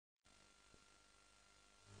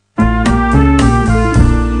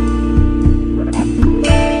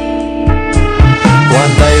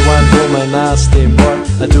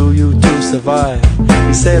survive.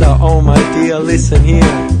 He said, oh my dear, listen here.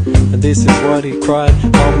 And this is what he cried.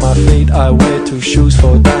 On my feet I wear two shoes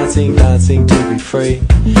for dancing, dancing to be free.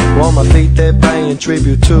 On my feet they're paying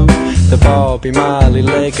tribute to the Bobby Marley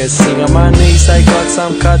legacy. On my knees they got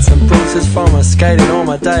some cuts and bruises from my skating all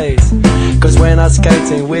my days. Cause when I'm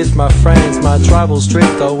skating with my friends, my troubles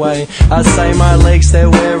drift away. I say my legs, they're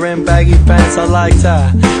wearing baggy pants. I like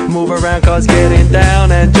to move around cause getting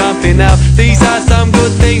down and jumping out, these are some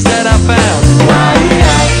good things that I found.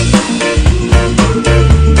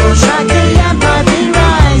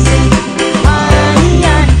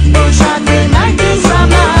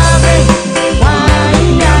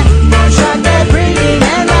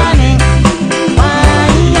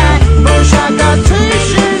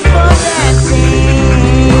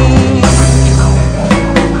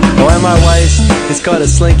 It's got a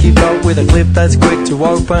slinky belt with a clip that's quick to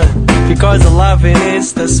open. Because the loving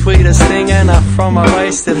is the sweetest thing, and up from my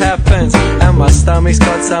waist it happens. And my stomach's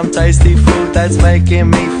got some tasty food that's making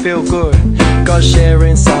me feel good. Cause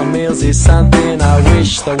sharing some meals is something I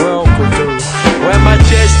wish the world could do. When my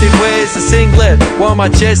chest it wears a singlet, while my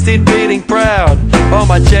chest it beating proud. On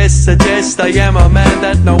my chest suggests I am a man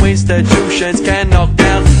that no institutions can knock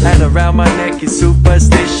down. And around my neck is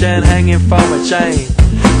superstition hanging from a chain.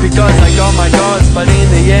 Because I got my gods, but in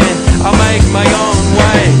the end I make my own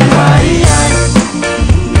way.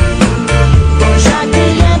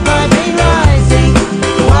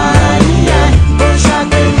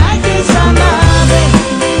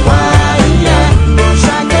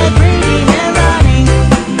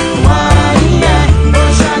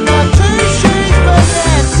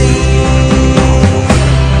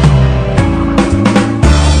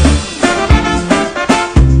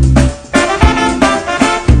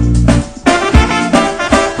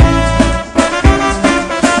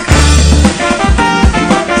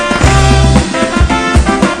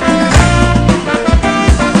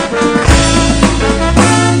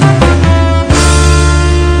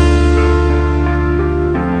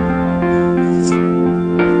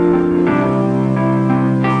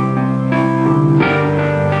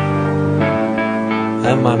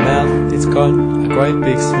 And my mouth, it's got a great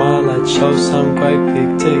big smile that shows some great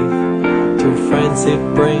big teeth. To friends it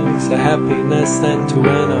brings a happiness, and to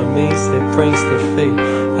enemies it brings defeat.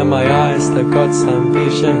 And my eyes, they've got some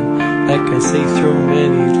vision that can see through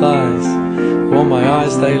many lies. Well, my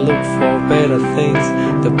eyes, they look for better things,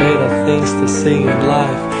 the better things to see in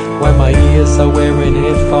life. When my ears are wearing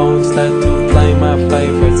headphones that do play my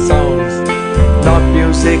favorite songs. Not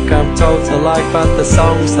music I'm told to like, but the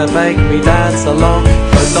songs that make me dance along.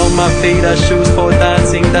 Cause on my feet are shoes for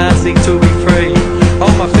dancing, dancing to be free. On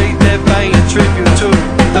my feet